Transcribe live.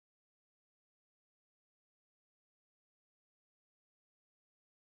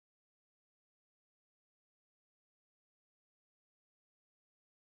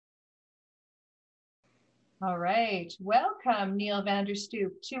All right. Welcome, Neil Vanderstoop,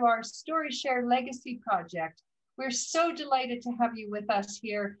 to our StoryShare Legacy Project. We're so delighted to have you with us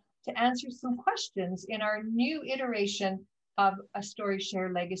here to answer some questions in our new iteration of a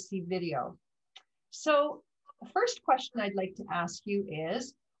StoryShare Legacy video. So the first question I'd like to ask you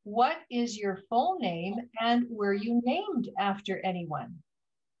is, what is your full name and were you named after anyone?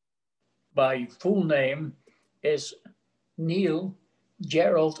 My full name is Neil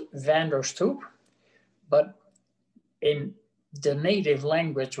Gerald Vanderstoop, but in the native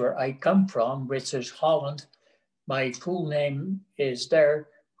language where I come from, which is Holland, my full name is there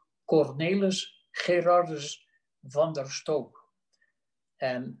Cornelis Gerardus Vanderstoop.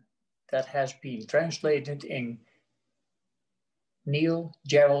 And that has been translated in Neil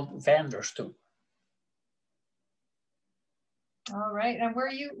Gerald Vanderstoop. All right. And were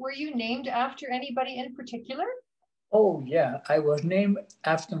you named after anybody in particular? Oh yeah, I was named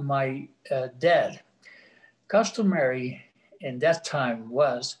after my dad. Customary in that time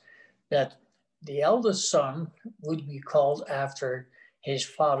was that the eldest son would be called after his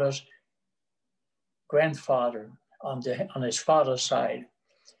father's grandfather on his father's side.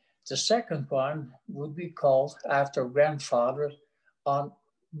 The second one would be called after grandfather on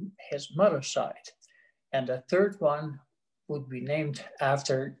his mother's side. And the third one would be named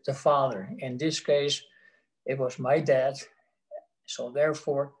after the father. In this case, it was my dad. So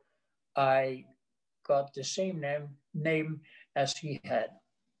therefore, I got the same name as he had.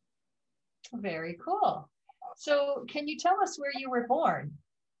 Very cool. So can you tell us where you were born?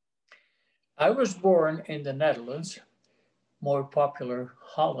 I was born in the Netherlands, more popular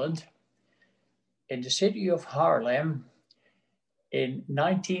Holland, in the city of Haarlem in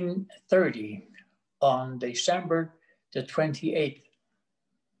 1930 on December the 28th.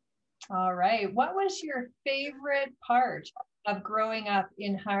 All right. What was your favorite part of growing up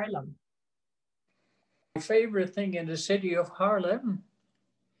in Haarlem? My favorite thing in the city of Haarlem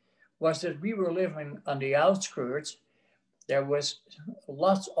was that we were living on the outskirts. There was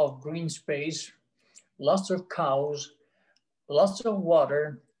lots of green space, lots of cows, lots of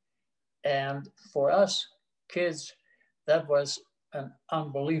water. And for us kids, that was an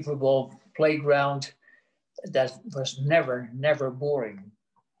unbelievable playground that was never boring.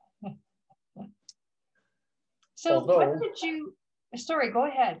 So what did you, sorry, go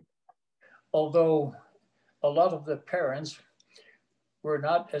ahead. Although a lot of the parents were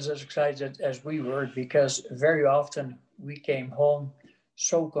not as excited as we were, because very often we came home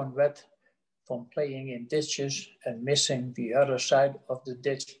soaking wet from playing in ditches and missing the other side of the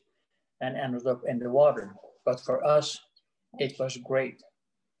ditch and ended up in the water. But for us, it was great.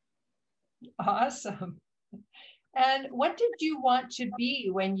 Awesome. And what did you want to be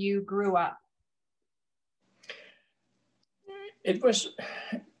when you grew up? It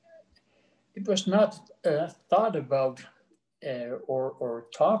was not thought about or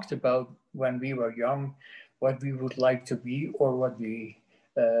talked about when we were young, what we would like to be or what we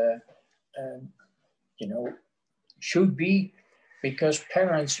should be, because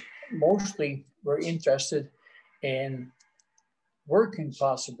parents mostly were interested in working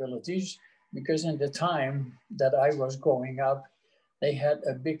possibilities, because in the time that I was growing up, they had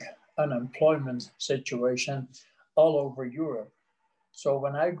a big unemployment situation all over Europe. So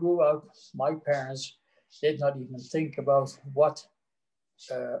when I grew up, my parents did not even think about what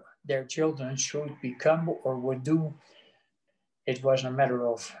their children should become or would do. It was a matter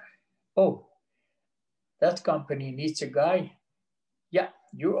of, oh, that company needs a guy. Yeah,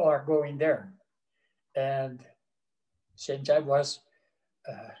 you are going there. And since I was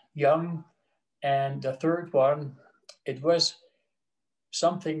young, and the third one, it was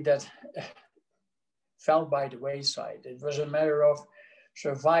something that fell by the wayside. It was a matter of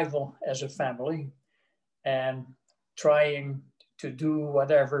survival as a family and trying to do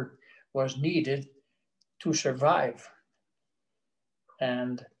whatever was needed to survive.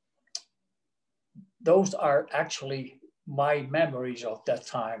 And those are actually my memories of that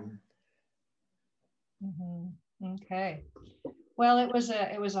time. Mm-hmm. Okay. Well, it was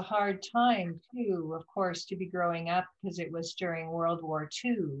a hard time too, of course, to be growing up, because it was during World War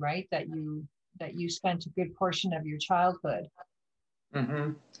II, right? That you spent a good portion of your childhood.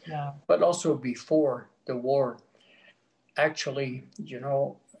 Mm-hmm. Yeah. But also before the war. Actually,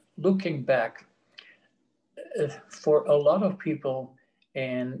 looking back, for a lot of people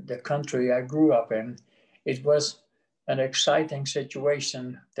in the country I grew up in, it was an exciting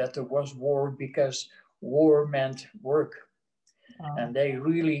situation that there was war, because war meant work. And they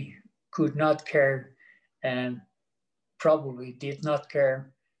really could not care and probably did not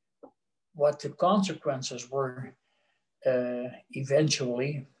care what the consequences were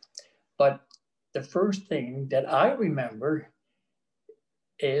eventually. But the first thing that I remember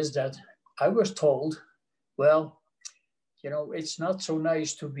is that I was told, well, you know, it's not so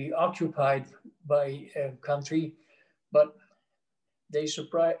nice to be occupied by a country, but they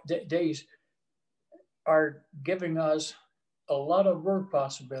are giving us a lot of work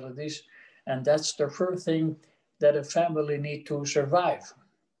possibilities, and that's the first thing that a family need to survive.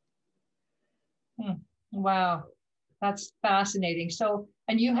 Wow, that's fascinating. So,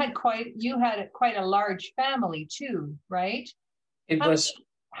 and you had quite a large family too, right?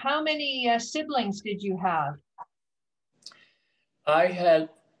 How many siblings did you have? I had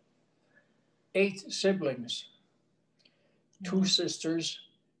 8 siblings, 2 sisters,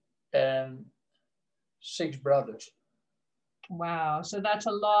 and 6 brothers. Wow, so that's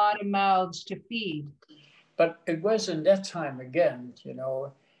a lot of mouths to feed. But it was in that time again, you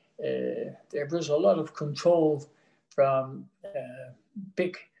know, there was a lot of control from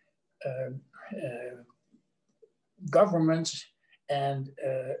big governments, and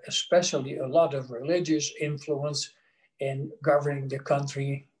especially a lot of religious influence in governing the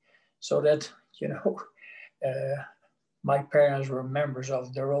country, so that, you know, my parents were members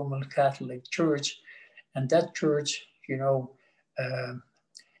of the Roman Catholic Church, and that church, you know,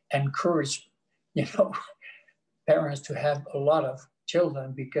 encouraged, you know, parents to have a lot of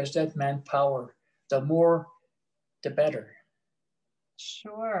children, because that meant power. The more, the better.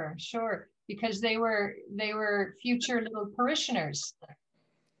 Sure, sure. Because they were future little parishioners.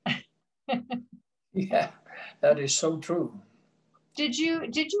 Yeah, that is so true. Did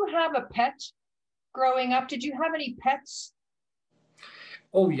you have a pet growing up? Did you have any pets?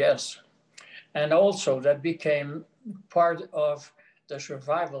 Oh, yes. And also that became part of the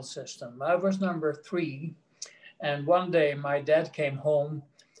survival system. I was number 3. And one day my dad came home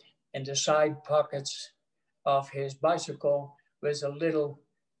in the side pockets of his bicycle with a little,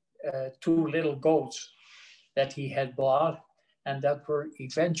 2 little goats that he had bought, and that were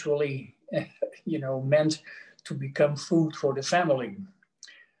eventually, you know, meant to become food for the family.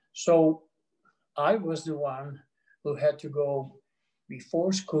 So I was the one who had to go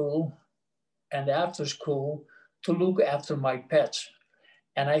before school and after school to look after my pets.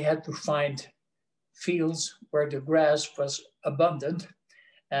 And I had to find fields where the grass was abundant.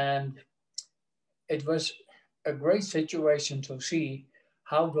 And it was a great situation to see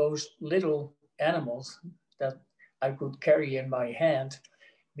how those little animals that I could carry in my hand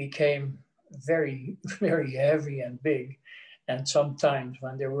became very, very heavy and big. And sometimes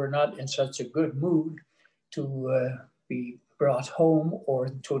when they were not in such a good mood to be brought home or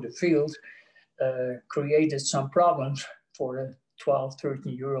to the field, created some problems for the 12,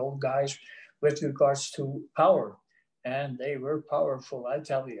 13-year-old guys with regards to power. And they were powerful, I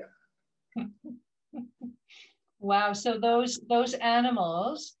tell you. Wow, so those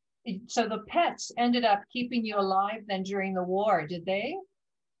animals, so the pets ended up keeping you alive then during the war, did they?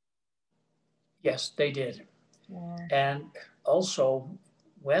 Yes, they did. Yeah. And also,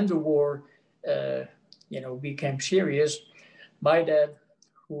 when the war, you know, became serious, my dad,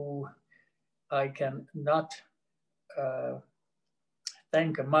 who I can not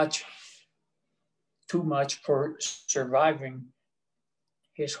thank too much for surviving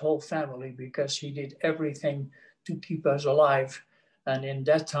his whole family, because he did everything to keep us alive. And in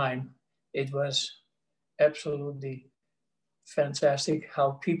that time, it was absolutely fantastic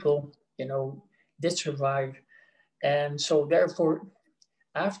how people, you know, did survive. And so therefore,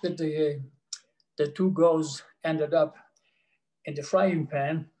 after the 2 goats ended up in the frying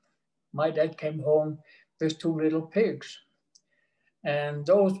pan, my dad came home with 2 little pigs. And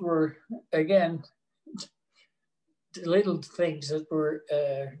those were, again, the little things that were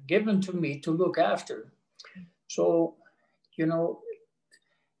given to me to look after. So, you know,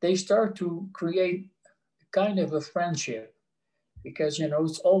 they start to create kind of a friendship, because, you know,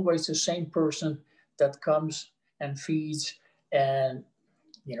 it's always the same person that comes and feeds and,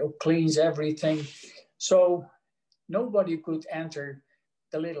 you know, cleans everything. So nobody could enter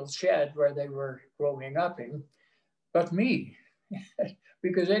the little shed where they were growing up in but me,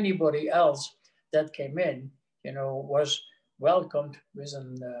 because anybody else that came in, you know, was welcomed with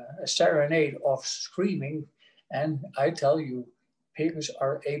a serenade of screaming. And I tell you, pigs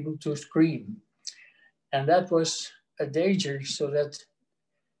are able to scream. And that was a danger, so that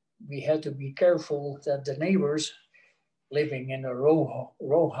we had to be careful that the neighbors living in a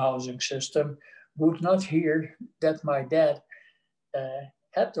row housing system would not hear that my dad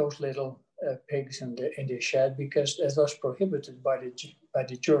had those little pigs in the shed, because that was prohibited by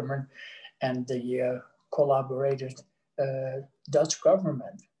the German and the collaborated Dutch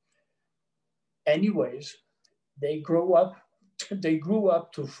government. Anyways, they grew up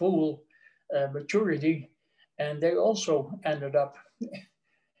to full maturity, and they also ended up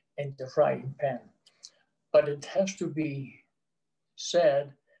in the frying pan. But it has to be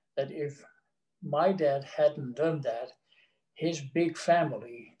said that if my dad hadn't done that, his big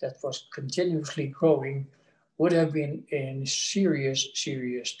family that was continuously growing would have been in serious,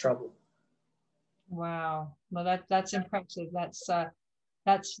 serious trouble. Wow. Well, that's impressive.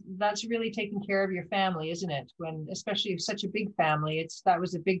 That's really taking care of your family, isn't it? When, especially such a big family, that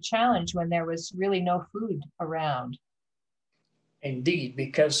was a big challenge when there was really no food around. Indeed,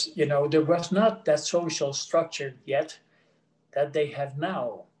 because there was not that social structure yet that they have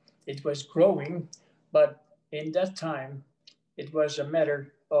now. It was growing, but in that time, it was a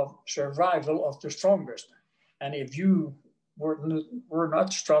matter of survival of the strongest. And if you were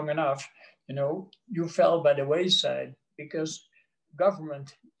not strong enough, you fell by the wayside because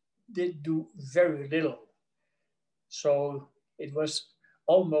government did do very little. So it was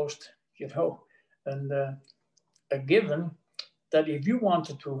almost, a given that if you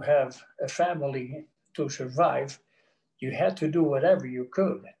wanted to have a family to survive, you had to do whatever you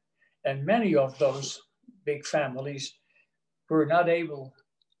could. And many of those big families were not able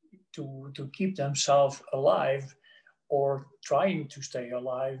to keep themselves alive or trying to stay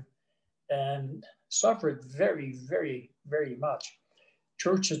alive and suffered very, very, very much.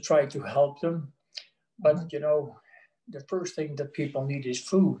 Churches tried to help them, but the first thing that people need is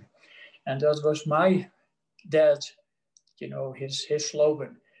food. And that was my dad's, his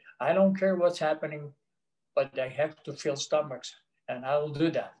slogan. I don't care what's happening, but they have to fill stomachs, and I'll do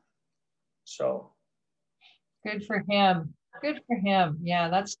that. So good for him. Good for him. Yeah,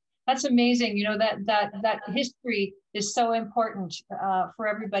 that's amazing. That history is so important for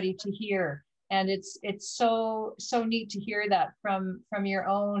everybody to hear, and it's so neat to hear that from your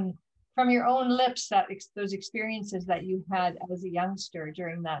own lips, those experiences that you had as a youngster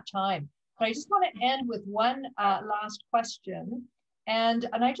during that time. But I just want to end with one last question, and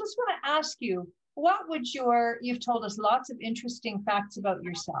I just want to ask you, what would you've told us lots of interesting facts about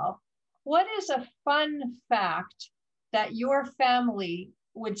yourself. What is a fun fact that your family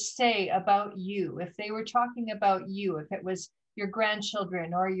would say about you if they were talking about you, if it was your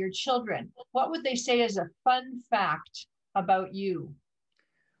grandchildren or your children? What would they say is a fun fact about you?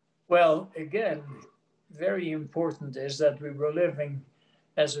 Well, again, very important is that we were living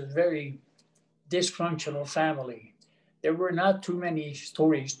as a very dysfunctional family. There were not too many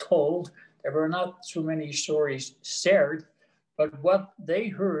stories told. There were not too many stories shared. But what they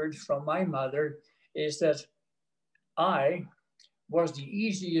heard from my mother is that I was the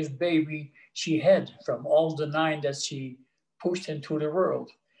easiest baby she had from all the 9 that she pushed into the world.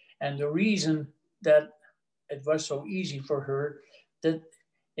 And the reason that it was so easy for her, that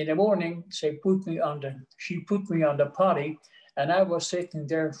in the morning she put me on the potty, and I was sitting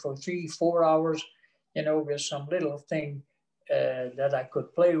there for 3-4 hours, with some little thing that I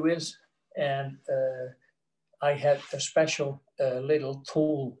could play with, and I had a special little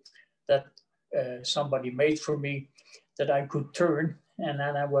tool that somebody made for me that I could turn, and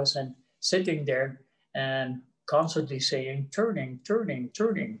then I was sitting there and constantly saying, turning, turning,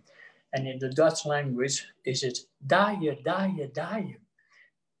 turning. And in the Dutch language, is it daaien, daaien, daaien.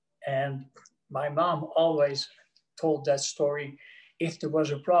 And my mom always told that story. If there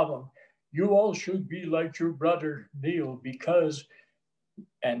was a problem, you all should be like your brother Neil, because,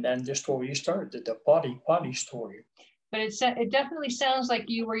 and then the story started, the potty story. But it definitely sounds like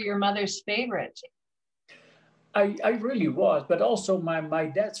you were your mother's favorite. I really was, but also my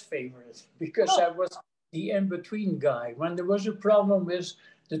dad's favorite, because I was the in-between guy. When there was a problem with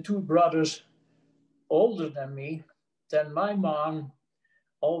the 2 brothers older than me, then my mom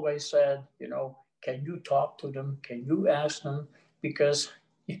always said, can you talk to them? Can you ask them? Because,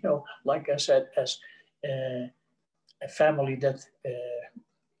 like I said, as a family that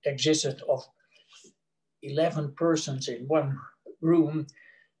existed of 11 persons in one room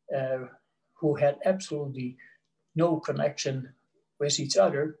who had absolutely no connection with each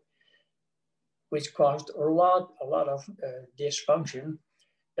other, which caused a lot of dysfunction.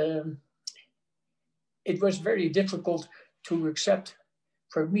 It was very difficult to accept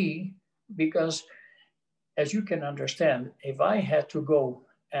for me, because as you can understand, if I had to go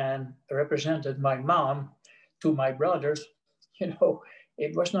and represented my mom to my brothers,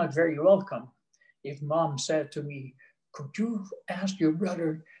 it was not very welcome. If mom said to me, could you ask your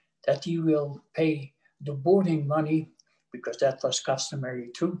brother that he will pay the boarding money, because that was customary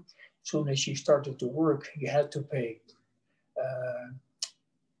too. As soon as she started to work, you had to pay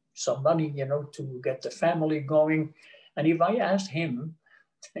some money, to get the family going. And if I asked him,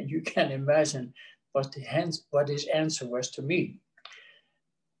 you can imagine what his answer was to me.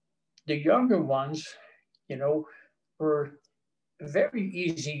 the younger ones, you know, were very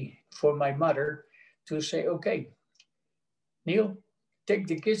easy for my mother to say, okay, Neil, take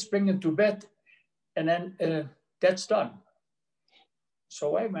the kids, bring them to bed, and then that's done.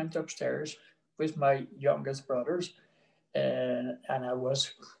 So I went upstairs with my youngest brothers, and I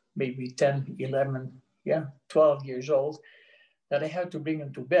was maybe 10, 11, 12 years old, that I had to bring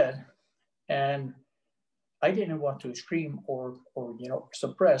them to bed. And I didn't want to scream or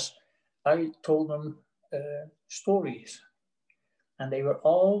suppress. I told them stories, and they were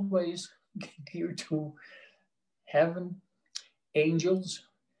always geared to heaven, angels,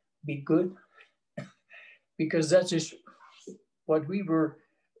 be good, because that is what we were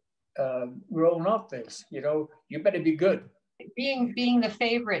grown up with. You better be good. Being the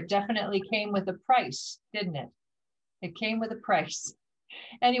favorite definitely came with a price, didn't it? It came with a price.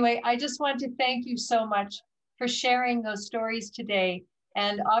 Anyway, I just want to thank you so much for sharing those stories today.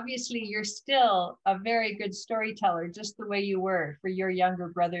 And obviously, you're still a very good storyteller, just the way you were for your younger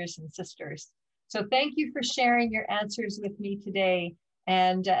brothers and sisters. So thank you for sharing your answers with me today.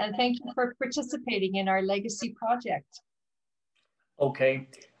 And thank you for participating in our legacy project. Okay,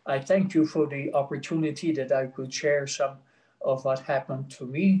 I thank you for the opportunity that I could share some of what happened to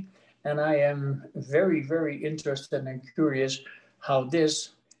me. And I am very, very interested and curious how this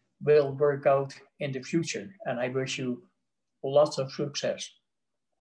will work out in the future. And I wish you lots of success.